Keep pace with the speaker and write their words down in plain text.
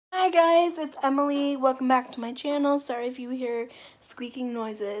Hi guys, it's Emily. Welcome back to my channel. Sorry if you hear squeaking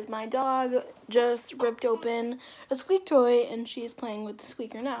noises. My dog just ripped open a squeak toy and she's playing with the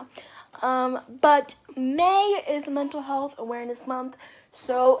squeaker now. But May is Mental Health Awareness Month,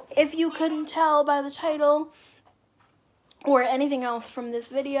 so if you couldn't tell by the title or anything else from this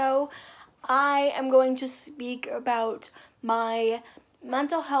video, I am going to speak about my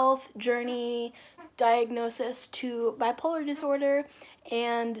mental health journey, diagnosis to bipolar disorder,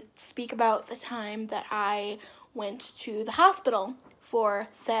 and speak about the time that I went to the hospital for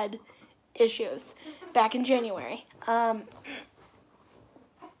said issues back in January. I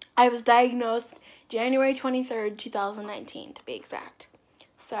was diagnosed January 23rd, 2019 to be exact.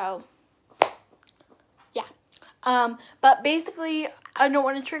 So, yeah. But basically, I don't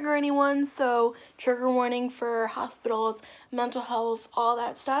want to trigger anyone, so trigger warning for hospitals, mental health, all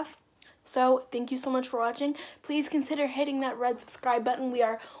that stuff. So, thank you so much for watching. Please consider hitting that red subscribe button. We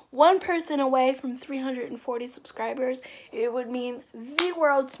are one person away from 340 subscribers. It would mean the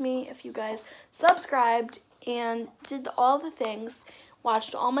world to me if you guys subscribed and did all the things,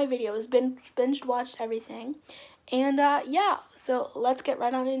 watched all my videos, binge watched everything. And yeah, so let's get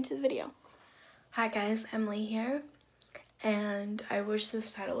right on into the video. Hi guys, Emily here, and I wish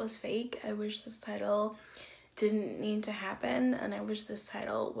this title was fake. I wish this title didn't need to happen, and I wish this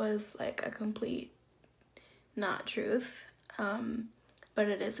title was like a complete not truth, but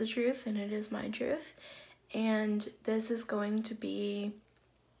it is a truth, and it is my truth, and this is going to be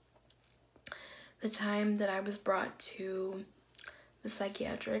the time that I was brought to the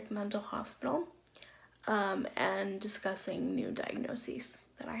psychiatric mental hospital, and discussing new diagnoses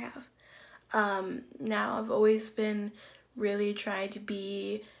that I have. Now, I've always been really trying to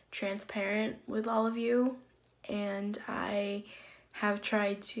be transparent with all of you, and I have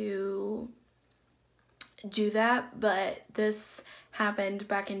tried to do that, but this happened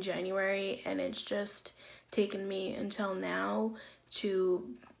back in January, and it's just taken me until now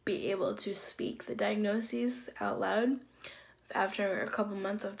to be able to speak the diagnoses out loud. After a couple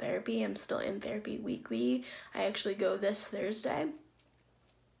months of therapy, I'm still in therapy weekly. I actually go this Thursday.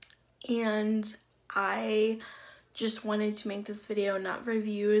 And I just wanted to make this video not for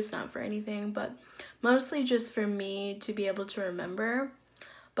views, not for anything, but mostly just for me to be able to remember,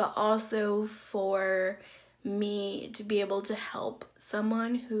 but also for me to be able to help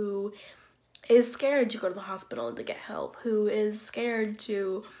someone who is scared to go to the hospital to get help, who is scared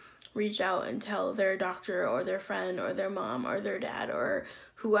to reach out and tell their doctor or their friend or their mom or their dad or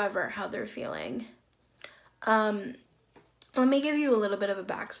whoever how they're feeling. Let me give you a little bit of a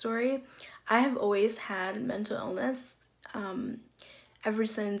backstory. I have always had mental illness. Ever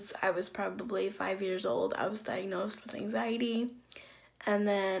since I was probably 5 years old, I was diagnosed with anxiety. And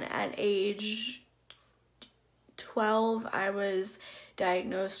then at age 12, I was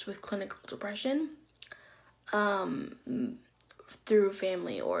diagnosed with clinical depression through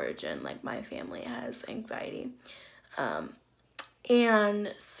family origin. Like, my family has anxiety.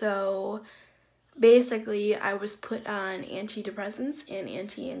 And so basically, I was put on antidepressants and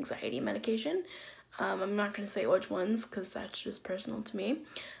anti-anxiety medication. I'm not going to say which ones because that's just personal to me.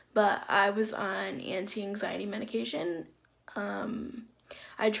 But I was on anti-anxiety medication.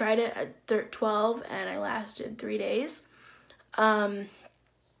 I tried it at 12 and I lasted 3 days. And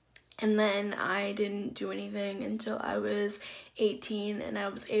then I didn't do anything until I was 18, and I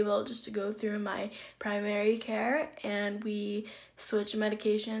was able just to go through my primary care, and we switched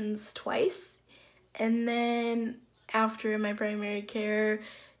medications twice. And then after my primary care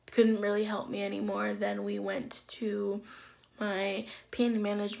couldn't really help me anymore, then we went to my pain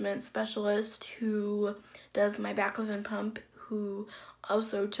management specialist who does my baclofen pump, who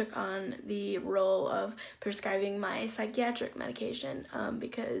also took on the role of prescribing my psychiatric medication,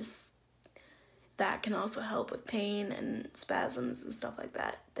 because that can also help with pain and spasms and stuff like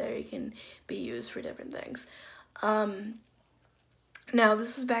that. They can be used for different things. Now,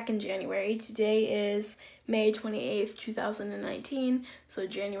 this was back in January. Today is May 28th, 2019. So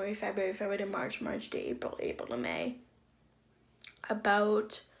January, February to March, March to April, April to May.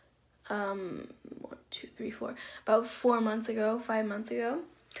 About, 5 months ago,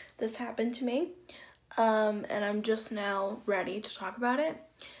 this happened to me. And I'm just now ready to talk about it.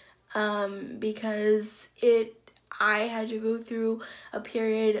 Because I had to go through a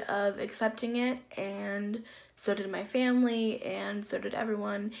period of accepting it, and so did my family, and so did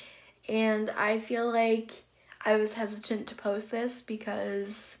everyone. And I feel like I was hesitant to post this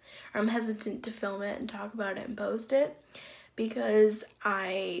because, or I'm hesitant to film it and talk about it and post it, because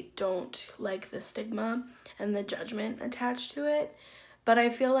I don't like the stigma and the judgment attached to it. But I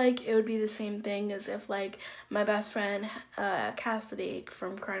feel like it would be the same thing as if, like, my best friend, Cassidy,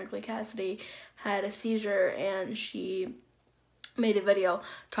 from Chronically Cassidy, had a seizure and she made a video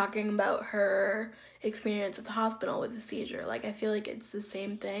talking about her experience at the hospital with a seizure. Like, I feel like it's the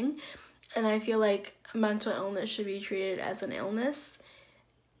same thing. And I feel like mental illness should be treated as an illness.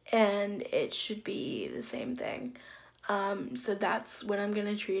 And it should be the same thing. So that's what I'm going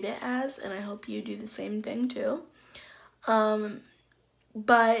to treat it as. And I hope you do the same thing too.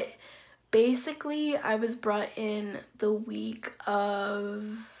 But basically, I was brought in the week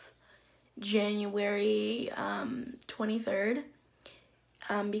of January 23rd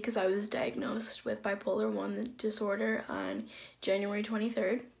because I was diagnosed with bipolar 1 disorder on January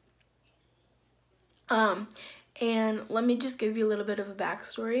 23rd. And let me just give you a little bit of a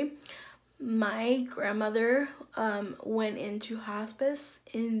backstory. My grandmother went into hospice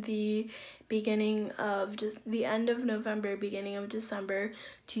in the beginning of just the end of November, beginning of December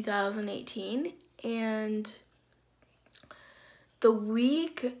 2018, and the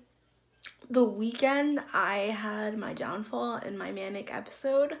weekend I had my downfall and my manic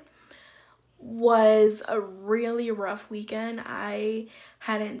episode was a really rough weekend. I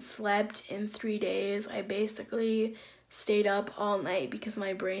hadn't slept in 3 days. I basically stayed up all night because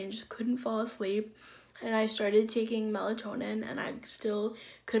my brain just couldn't fall asleep, and I started taking melatonin and I still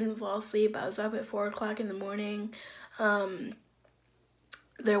couldn't fall asleep. I was up at 4 o'clock in the morning.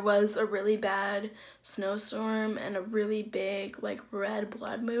 There was a really bad snowstorm and a really big, like, red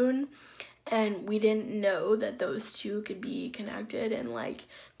blood moon, and we didn't know that those two could be connected and, like,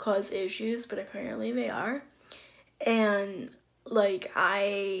 cause issues, but apparently they are. And, like,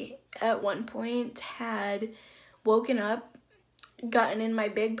 I at one point had woken up, gotten in my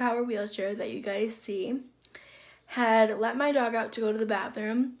big power wheelchair that you guys see, had let my dog out to go to the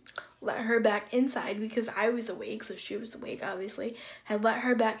bathroom, let her back inside because I was awake, so she was awake obviously, had let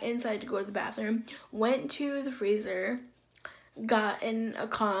her back inside to go to the bathroom, went to the freezer, got in a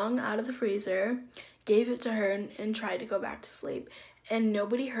Kong out of the freezer, gave it to her, and tried to go back to sleep. And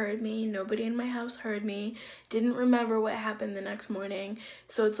nobody heard me, nobody in my house heard me, didn't remember what happened the next morning.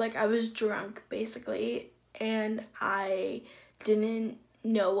 So it's like I was drunk basically, and I didn't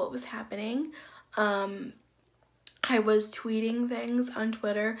know what was happening. I was tweeting things on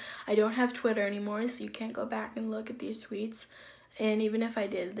Twitter. I don't have Twitter anymore, so you can't go back and look at these tweets. And even if I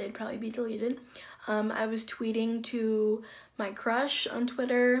did, they'd probably be deleted. I was tweeting to my crush on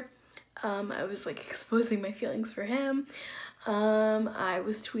Twitter. I was, like, exposing my feelings for him. I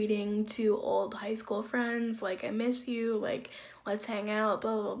was tweeting to old high school friends, like, I miss you, like, let's hang out,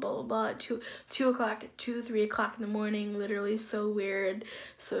 blah, blah, blah, blah, blah. 3 o'clock in the morning, literally so weird,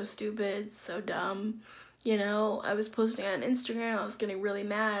 so stupid, so dumb. You know, I was posting on Instagram, I was getting really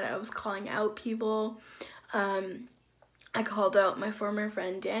mad, I was calling out people. I called out my former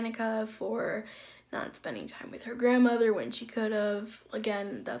friend Danica for not spending time with her grandmother when she could have.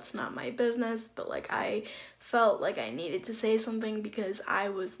 Again, that's not my business, but, like, I felt like I needed to say something because I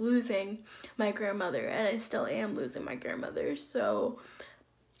was losing my grandmother, and I still am losing my grandmother, so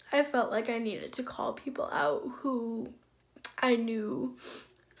I felt like I needed to call people out who I knew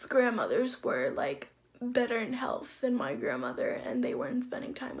grandmothers were, like, better in health than my grandmother, and they weren't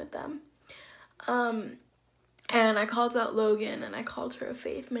spending time with them. And I called out Logan, and I called her a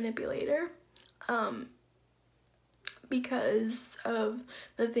faith manipulator. Because of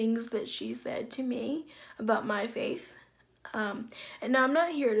the things that she said to me about my faith. And now I'm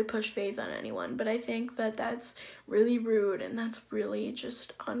not here to push faith on anyone, but I think that that's really rude and that's really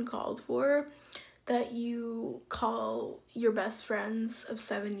just uncalled for, that you call your best friends of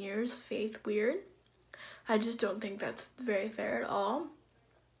 7 years faith weird. I just don't think that's very fair at all.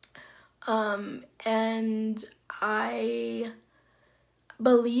 And I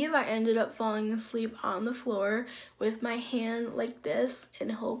believe I ended up falling asleep on the floor with my hand like this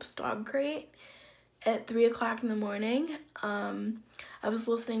in Hope's dog crate at 3 o'clock in the morning. I was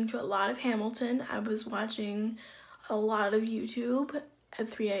listening to a lot of Hamilton. I was watching a lot of YouTube at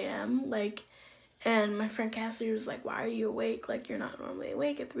 3 a.m. Like, and my friend Cassidy was like, why are you awake? Like, you're not normally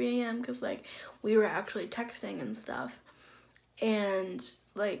awake at 3 a.m. because, like, we were actually texting and stuff. And,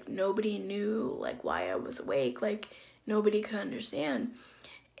 like, nobody knew, like, why I was awake. Like, nobody could understand.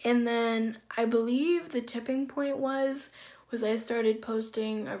 And then I believe the tipping point was I started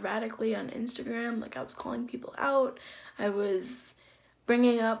posting erratically on Instagram. Like, I was calling people out. I was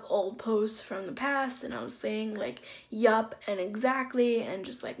bringing up old posts from the past, and I was saying, like, yup and exactly, and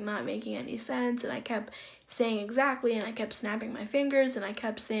just, like, not making any sense. And I kept saying exactly, and I kept snapping my fingers, and I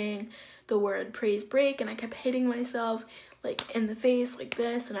kept saying the word praise break, and I kept hitting myself, like, in the face like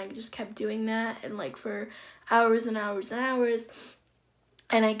this, and I just kept doing that, and, like, for hours and hours and hours.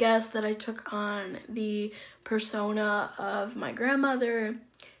 And I guess that I took on the persona of my grandmother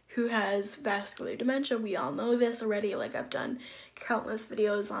who has vascular dementia. We all know this already. Like, I've done countless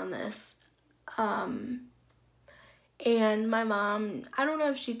videos on this. And my mom, I don't know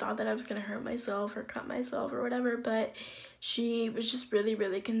if she thought that I was going to hurt myself or cut myself or whatever, but she was just really,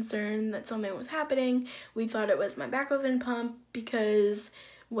 really concerned that something was happening. We thought it was my baclofen pump, because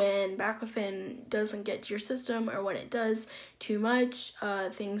when baclofen doesn't get to your system, or when it does too much,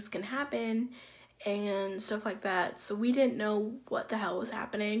 things can happen and stuff like that. So we didn't know what the hell was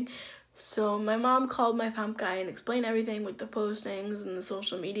happening. So my mom called my pump guy and explained everything with the postings and the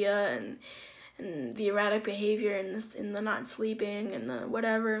social media and the erratic behavior and the not sleeping and the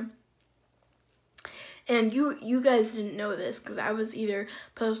whatever. And you guys didn't know this, because I was either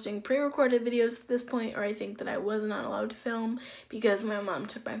posting pre-recorded videos at this point, or I think that I was not allowed to film because my mom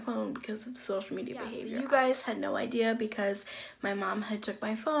took my phone because of social media behavior. So you guys had no idea, because my mom had took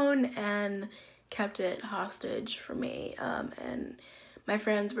my phone and kept it hostage for me. And my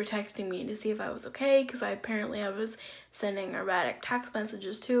friends were texting me to see if I was okay, because I was sending erratic text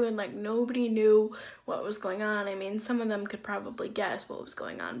messages too, and like nobody knew what was going on. I mean, some of them could probably guess what was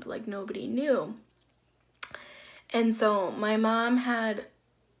going on, but like nobody knew. And so my mom had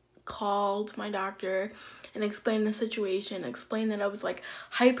called my doctor and explained the situation, explained that I was like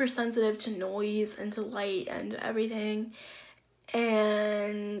hypersensitive to noise and to light and everything.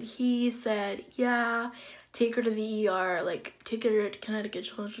 And he said, yeah, take her to the ER, like take her to Connecticut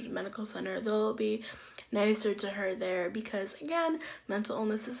Children's Medical Center. They'll be nicer to her there, because again, mental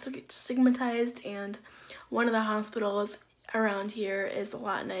illness is stigmatized, and one of the hospitals around here is a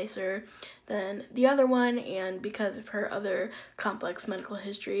lot nicer than the other one, and because of her other complex medical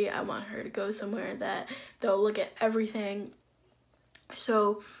history, I want her to go somewhere that they'll look at everything.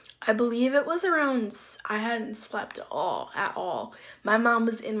 So I believe it was around, I hadn't slept at all. My mom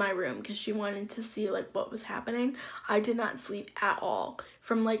was in my room because she wanted to see like what was happening. I did not sleep at all.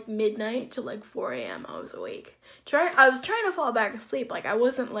 From like midnight to like 4 a.m. I was awake. I was trying to fall back asleep. Like, I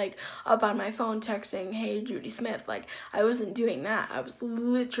wasn't like up on my phone texting, hey, Judy Smith. Like, I wasn't doing that. I was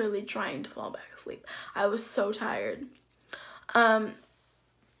literally trying to fall back asleep. I was so tired.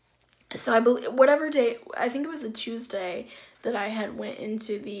 So I believe whatever day, I think it was a Tuesday, that I had went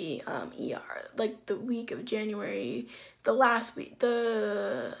into the ER, like the week of January, the last week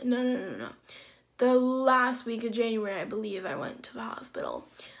of January, I believe I went to the hospital.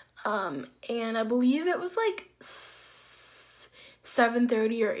 And I believe it was like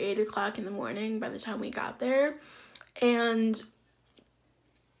 7:30 or 8 o'clock in the morning by the time we got there. And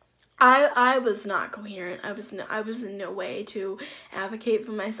I was not coherent. I was in no way to advocate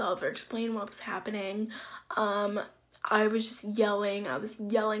for myself or explain what was happening. I was just yelling. I was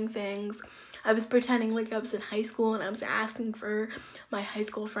yelling things. I was pretending like I was in high school, and I was asking for my high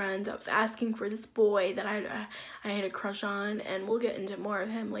school friends. I was asking for this boy that I had a crush on, and we'll get into more of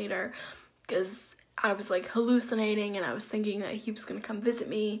him later, because I was like hallucinating, and I was thinking that he was gonna come visit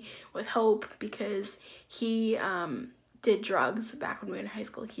me with Hope, because he did drugs back when we were in high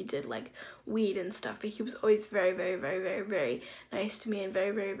school. He did like weed and stuff, but he was always very, very, very, very, very nice to me, and very,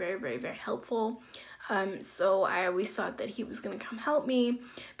 very, very, very, very helpful. So I always thought that he was gonna come help me,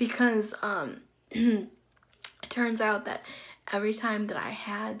 because it turns out that every time that I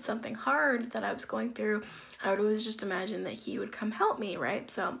had something hard that I was going through, I would always just imagine that he would come help me, right?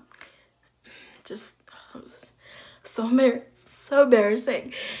 So just it was so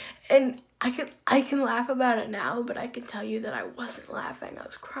embarrassing. And I can laugh about it now, but I can tell you that I wasn't laughing. I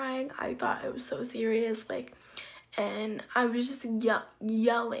was crying. I thought it was so serious, like, and I was just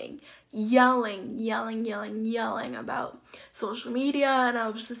yelling about social media. And I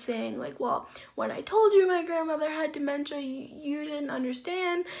was just saying, like, well, when I told you my grandmother had dementia, you didn't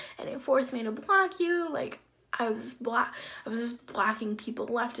understand, and it forced me to block you. Like, I was just blocking people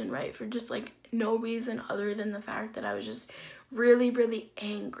left and right for just like no reason other than the fact that I was just really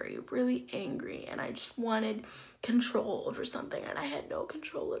angry, and I just wanted control over something, and I had no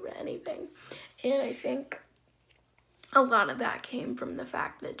control over anything. And I think a lot of that came from the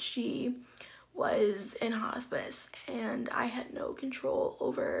fact that she was in hospice, and I had no control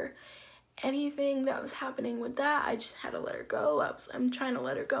over anything that was happening with that. I just had to let her go. I'm trying to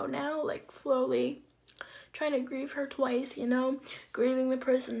let her go now, like slowly. Trying to grieve her twice, you know, grieving the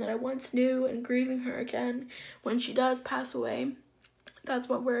person that I once knew and grieving her again when she does pass away. That's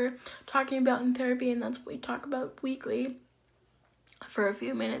what we're talking about in therapy, and that's what we talk about weekly for a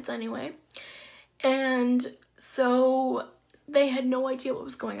few minutes anyway. And so they had no idea what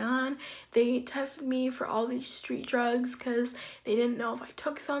was going on. They tested me for all these street drugs because they didn't know if I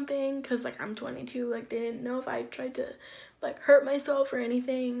took something, because like I'm 22, like they didn't know if I tried to like hurt myself or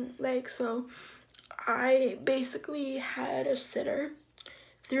anything. Like, so I basically had a sitter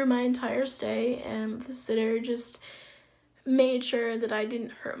through my entire stay, and the sitter just made sure that I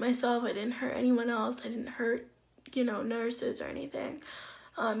didn't hurt myself, I didn't hurt anyone else, I didn't hurt, you know, nurses or anything.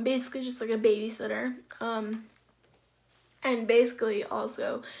 Basically just like a babysitter. And basically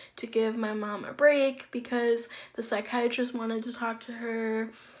also to give my mom a break because the psychiatrist wanted to talk to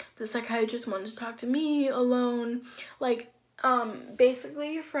her. The psychiatrist wanted to talk to me alone. Like,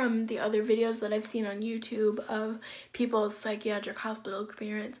 basically from the other videos that I've seen on YouTube of people's psychiatric hospital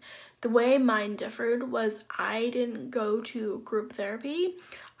experience, the way mine differed was I didn't go to group therapy.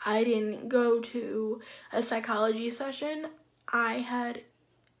 I didn't go to a psychology session. I had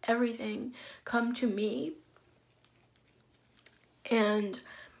everything come to me. And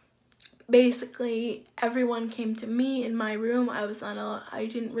basically everyone came to me in my room. I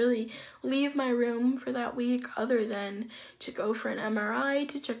didn't really leave my room for that week other than to go for an MRI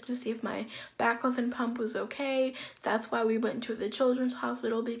to check to see if my baclofen pump was okay. That's why we went to the children's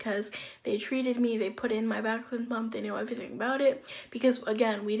hospital, because they treated me, they put in my baclofen pump, they knew everything about it, because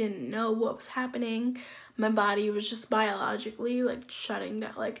again, we didn't know what was happening. My body was just biologically like shutting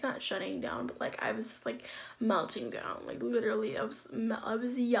down, like not shutting down, but like I was just like melting down. Like literally I was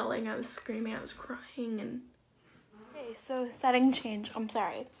yelling, I was screaming, I was crying. And okay, so setting change, I'm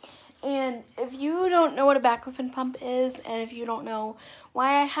sorry. And if you don't know what a baclofen pump is, and if you don't know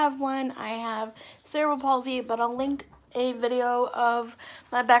why I have one, I have cerebral palsy, but I'll link a video of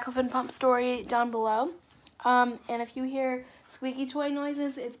my baclofen pump story down below. And if you hear squeaky toy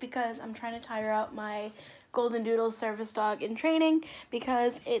noises, it's because I'm trying to tire out my golden doodle service dog in training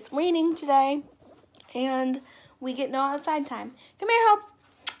because it's raining today and we get no outside time. Come here, Hope.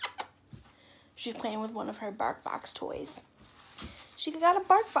 She's playing with one of her bark box toys. She got a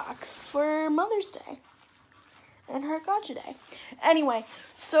bark box for Mother's Day and her gotcha day. Anyway,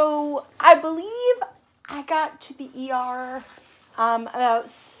 so I believe I got to the ER about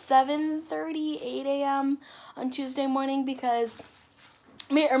 7:30, 8 a.m. on Tuesday morning, because,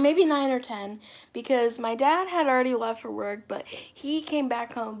 or maybe 9 or 10, because my dad had already left for work, but he came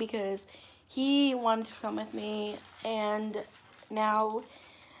back home because he wanted to come with me. And now,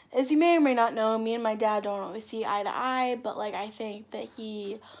 as you may or may not know, me and my dad don't always see eye to eye, but like I think that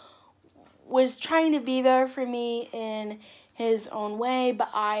he was trying to be there for me in his own way, but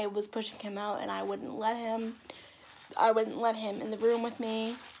I was pushing him out and I wouldn't let him in the room with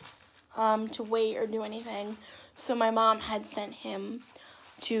me to wait or do anything. So my mom had sent him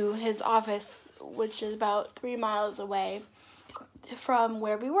to his office, which is about 3 miles away from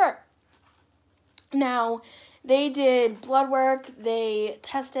where we were. Now, they did blood work, they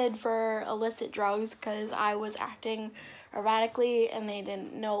tested for illicit drugs because I was acting erratically and they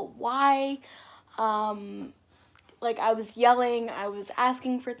didn't know why. Like I was yelling, I was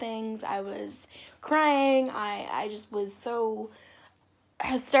asking for things, I was crying, I just was so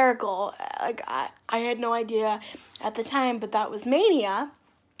hysterical. Like I had no idea at the time, but that was mania.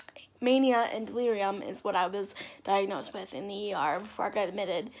 Mania and delirium is what I was diagnosed with in the ER before I got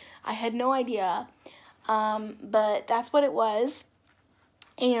admitted. I had no idea, but that's what it was.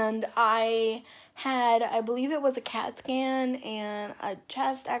 And I had, I believe it was a CAT scan and a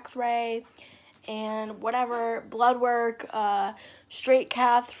chest x-ray and whatever, blood work, straight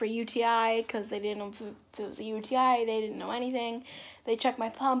cath for UTI, because they didn't know if it was a UTI, they didn't know anything. They checked my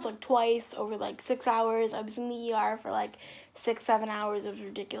pump like twice over like 6 hours. I was in the ER for like 6-7 hours. It was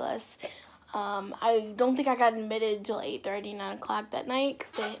ridiculous. I don't think I got admitted until 8:30, 9 o'clock that night,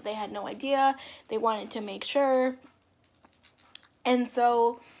 because they had no idea. They wanted to make sure. And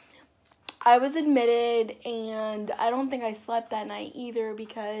so I was admitted, and I don't think I slept that night either,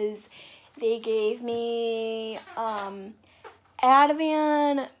 because they gave me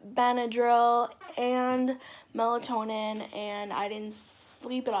Ativan, Benadryl, and melatonin, and I didn't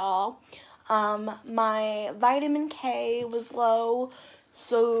sleep at all. My vitamin K was low,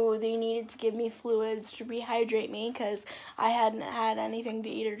 so they needed to give me fluids to rehydrate me, because I hadn't had anything to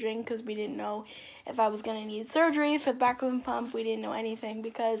eat or drink, because we didn't know if I was going to need surgery for the baclofen pump. We didn't know anything,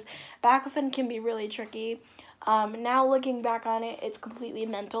 because baclofen can be really tricky. Now looking back on it, it's completely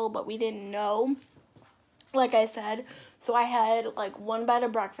mental, but we didn't know, like I said. So I had like 1 bite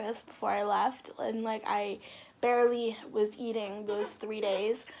of breakfast before I left, and like I barely was eating those 3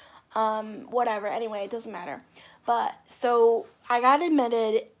 days. Whatever, anyway, it doesn't matter. But so I got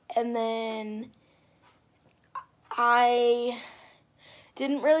admitted, and then I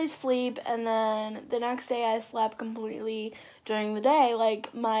didn't really sleep, and then the next day I slept completely during the day.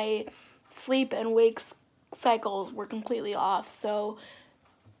 Like, my sleep and wake cycles were completely off, so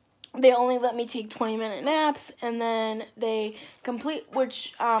they only let me take 20-minute naps, and then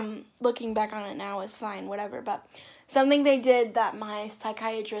which, looking back on it now is fine, whatever, but something they did that my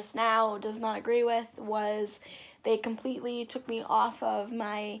psychiatrist now does not agree with was they completely took me off of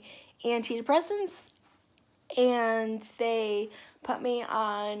my antidepressants, and they put me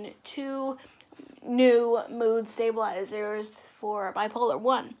on 2 new mood stabilizers for bipolar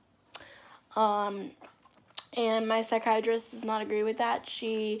 1. And my psychiatrist does not agree with that.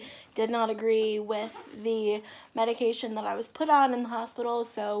 She did not agree with the medication that I was put on in the hospital,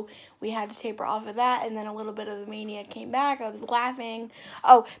 so we had to taper off of that, and then a little bit of the mania came back. I was laughing.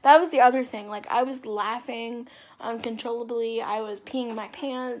 Oh, that was the other thing. Like, I was laughing uncontrollably. I was peeing my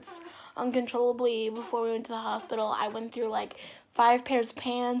pants uncontrollably before we went to the hospital. I went through, like, 5 pairs of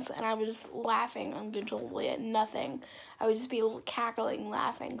pants, and I was just laughing uncontrollably at nothing. I would just be cackling,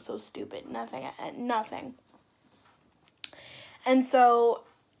 laughing, so stupid, nothing, at nothing. And so,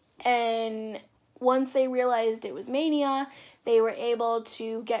 and once they realized it was mania, they were able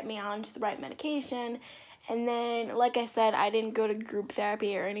to get me onto the right medication. And then, like I said, I didn't go to group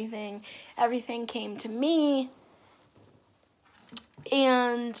therapy or anything. Everything came to me.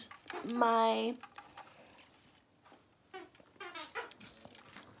 And I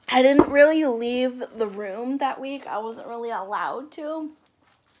didn't really leave the room that week. I wasn't really allowed to.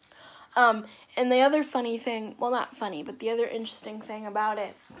 And the other funny thing, well, not funny, but the other interesting thing about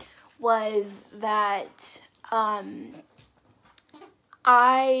it was that,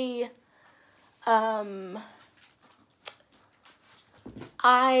 I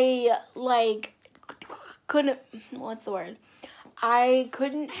couldn't, what's the word? I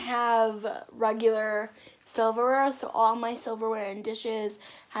couldn't have regular silverware, so all my silverware and dishes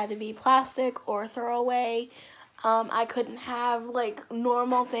had to be plastic or throwaway. I couldn't have, like,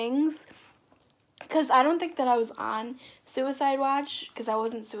 normal things, because I don't think that I was on suicide watch, because I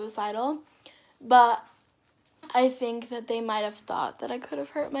wasn't suicidal, but I think that they might have thought that I could have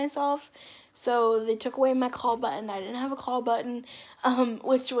hurt myself, so they took away my call button. I didn't have a call button,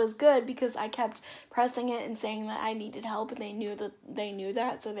 which was good, because I kept pressing it and saying that I needed help, and they knew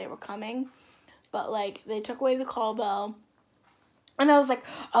that, so they were coming, but, like, they took away the call bell, and I was like,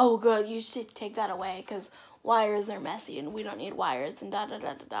 oh, good, you should take that away, because wires are messy, and we don't need wires, and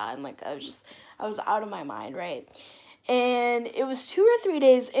da-da-da-da-da, and, like, I was out of my mind, right? And it was 2 or 3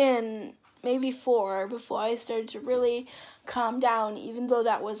 days in, maybe 4, before I started to really calm down, even though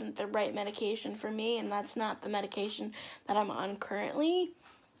that wasn't the right medication for me, and that's not the medication that I'm on currently.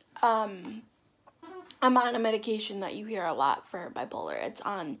 I'm on a medication that you hear a lot for bipolar. It's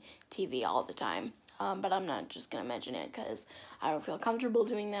on TV all the time, but I'm not just going to mention it, because I don't feel comfortable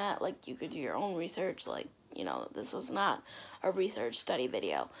doing that. Like, you could do your own research, like, you know, this is not a research study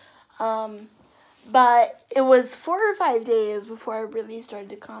video. But it was 4 or 5 days before I really started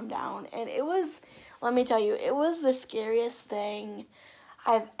to calm down, and it was, let me tell you, it was the scariest thing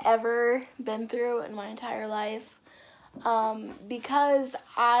I've ever been through in my entire life, because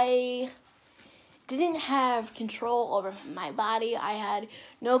I didn't have control over my body. I had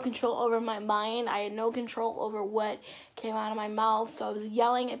no control over my mind. I had no control over what came out of my mouth, so I was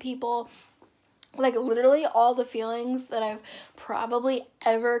yelling at people. Like, literally all the feelings that I've probably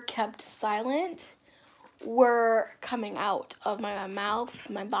ever kept silent were coming out of my mouth,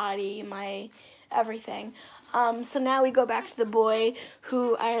 my body, my everything. So now we go back to the boy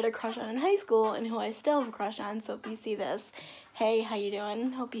who I had a crush on in high school and who I still have a crush on. So if you see this, hey, how you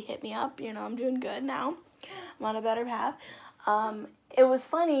doing? Hope you hit me up. You know, I'm doing good now. I'm on a better path. It was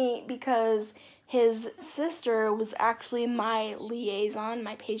funny because his sister was actually my liaison,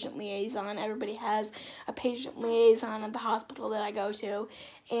 my patient liaison. Everybody has a patient liaison at the hospital that I go to.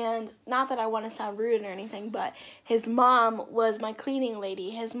 And not that I want to sound rude or anything, but his mom was my cleaning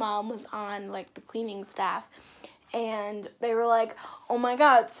lady. His mom was on, like, the cleaning staff. And they were like, oh my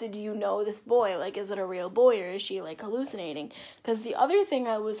God, so do you know this boy? Like, is it a real boy, or is she, like, hallucinating? Because the other thing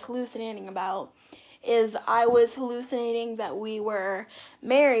I was hallucinating about is I was hallucinating that we were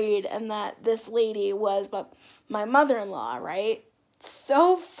married and that this lady was my mother-in-law, right?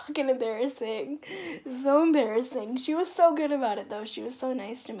 So fucking embarrassing. So embarrassing. She was so good about it, though. She was so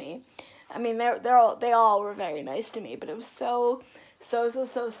nice to me. I mean, they all were very nice to me, but it was so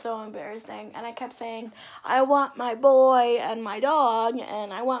embarrassing. And I kept saying, I want my boy and my dog,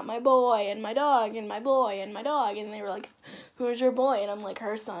 and I want my boy and my dog and my boy and my dog. And they were like, who's your boy? And I'm like,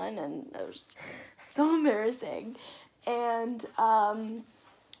 her son. And it was so embarrassing. And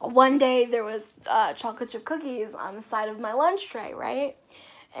one day there was chocolate chip cookies on the side of my lunch tray, right?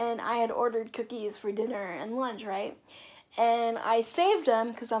 And I had ordered cookies for dinner and lunch, right? And I saved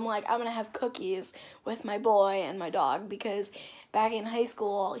them because I'm like, I'm going to have cookies with my boy and my dog, because back in high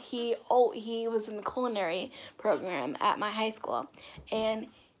school, he was in the culinary program at my high school. And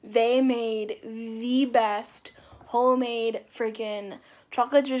they made the best homemade freaking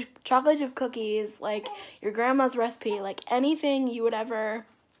chocolate chip cookies, like your grandma's recipe, like anything you would ever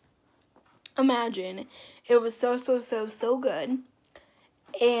imagine. It was so good.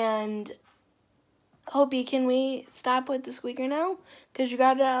 And Hopi, can we stop with the squeaker now? Because you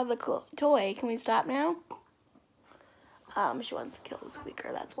got it out of the toy. Can we stop now? She wants to kill the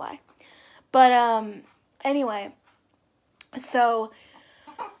squeaker, that's why. But, anyway. So,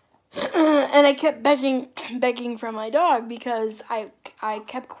 and I kept begging from my dog, because I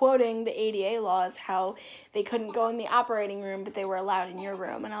kept quoting the ADA laws, how they couldn't go in the operating room, but they were allowed in your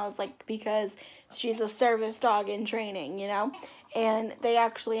room. And I was like, because she's a service dog in training, you know? And they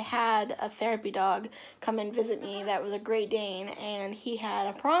actually had a therapy dog come and visit me that was a Great Dane, and he had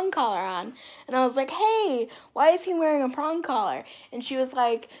a prong collar on. And I was like, hey, why is he wearing a prong collar? And she was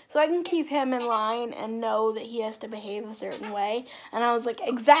like, so I can keep him in line and know that he has to behave a certain way. And I was like,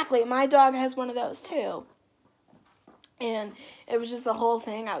 exactly, my dog has one of those too. And it was just the whole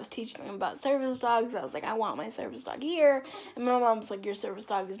thing. I was teaching them about service dogs. I was like, I want my service dog here. And my mom's like, your service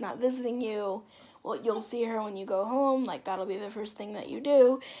dog is not visiting you. Well, you'll see her when you go home. Like, that'll be the first thing that you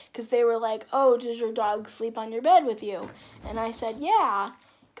do. Because they were like, oh, does your dog sleep on your bed with you? And I said, yeah.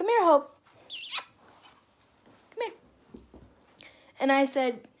 Come here, Hope. Come here. And I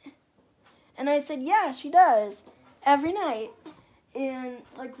said, yeah, she does. Every night. And,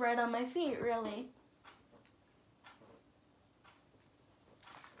 like, right on my feet, really.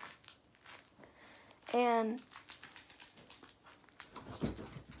 And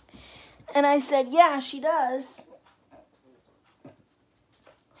I said, yeah, she does.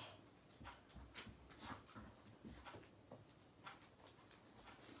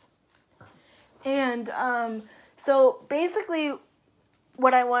 And so basically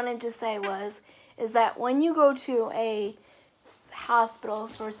what I wanted to say is that when you go to a hospital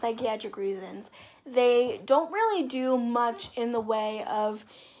for psychiatric reasons, they don't really do much in the way of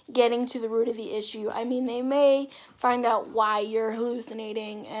getting to the root of the issue. I mean, they may find out why you're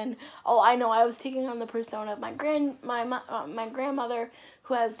hallucinating, and I know I was taking on the persona of my grandmother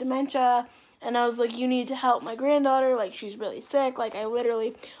who has dementia, and I was like, you need to help my granddaughter, like, she's really sick. Like, I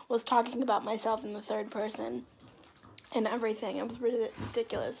literally was talking about myself in the third person and everything. It was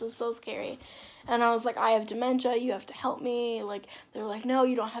ridiculous. It was so scary. And I was like, I have dementia, you have to help me. Like, they were like, no,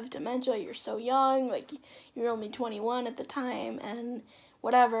 you don't have dementia, you're so young, like, you're only 21 at the time, and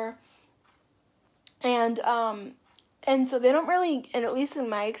whatever. And so they don't really, and at least in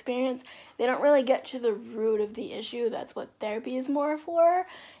my experience, they don't really get to the root of the issue. That's what therapy is more for.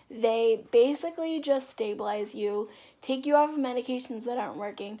 They basically just stabilize you, take you off of medications that aren't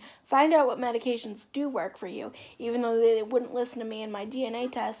working, find out what medications do work for you, even though they wouldn't listen to me, and my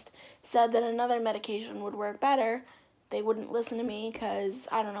DNA test said that another medication would work better. They wouldn't listen to me because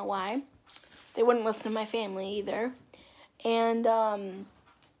I don't know why. They wouldn't listen to my family either. And so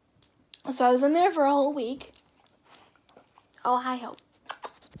I was in there for a whole week. Oh, hi, Hope.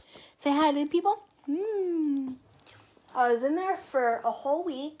 Say hi to people. I was in there for a whole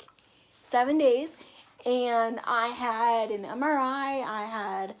week, 7 days, and I had an MRI,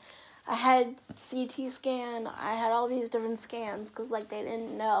 I had CT scan, I had all these different scans, because, like, they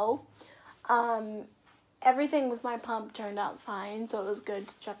didn't know. Everything with my pump turned out fine, so it was good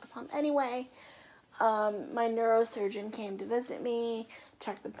to check the pump anyway. My neurosurgeon came to visit me,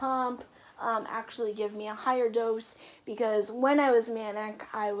 check the pump, actually give me a higher dose, because when I was manic,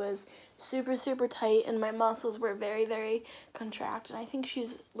 I was super tight, and my muscles were very contracted. I think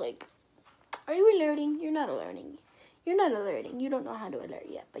she's like, are you alerting? You're not alerting. You're not alerting. You don't know how to alert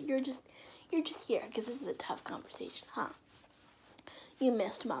yet, but you're just here, because this is a tough conversation, huh? You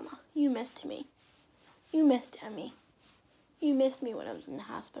missed Mama. You missed me. You missed Emmy. You missed me when I was in the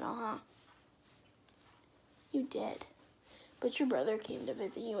hospital, huh? You did. But your brother came to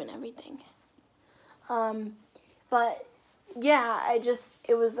visit you and everything. But yeah,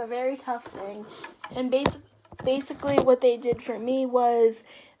 it was a very tough thing. And basically what they did for me was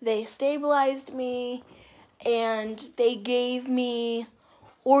they stabilized me, and they gave me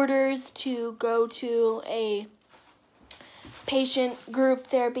orders to go to a patient group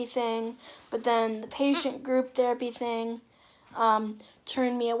therapy thing, but then the patient group therapy thing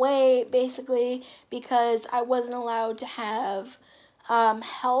turned me away, basically, because I wasn't allowed to have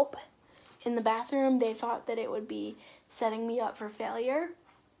help in the bathroom. They thought that it would be setting me up for failure.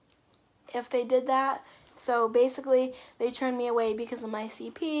 if they did that. So basically, they turned me away because of my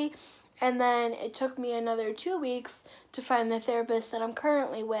CP, and then it took me another 2 weeks to find the therapist that I'm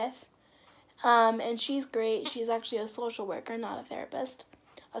currently with. And she's great. She's actually a social worker, not a therapist,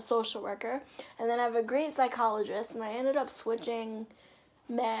 a social worker. And then I have a great psychologist, and I ended up switching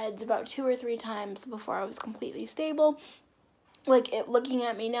meds about 2 or 3 times before I was completely stable. Like, looking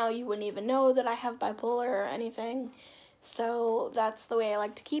at me now, you wouldn't even know that I have bipolar or anything. So that's the way I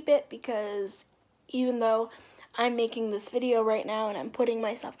like to keep it, because even though I'm making this video right now and I'm putting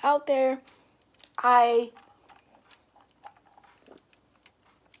myself out there, I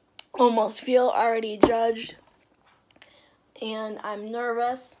almost feel already judged, and I'm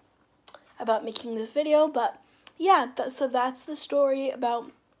nervous about making this video. But yeah, so that's the story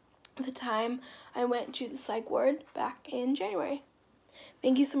about the time I went to the psych ward back in January.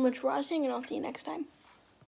 Thank you so much for watching, and I'll see you next time.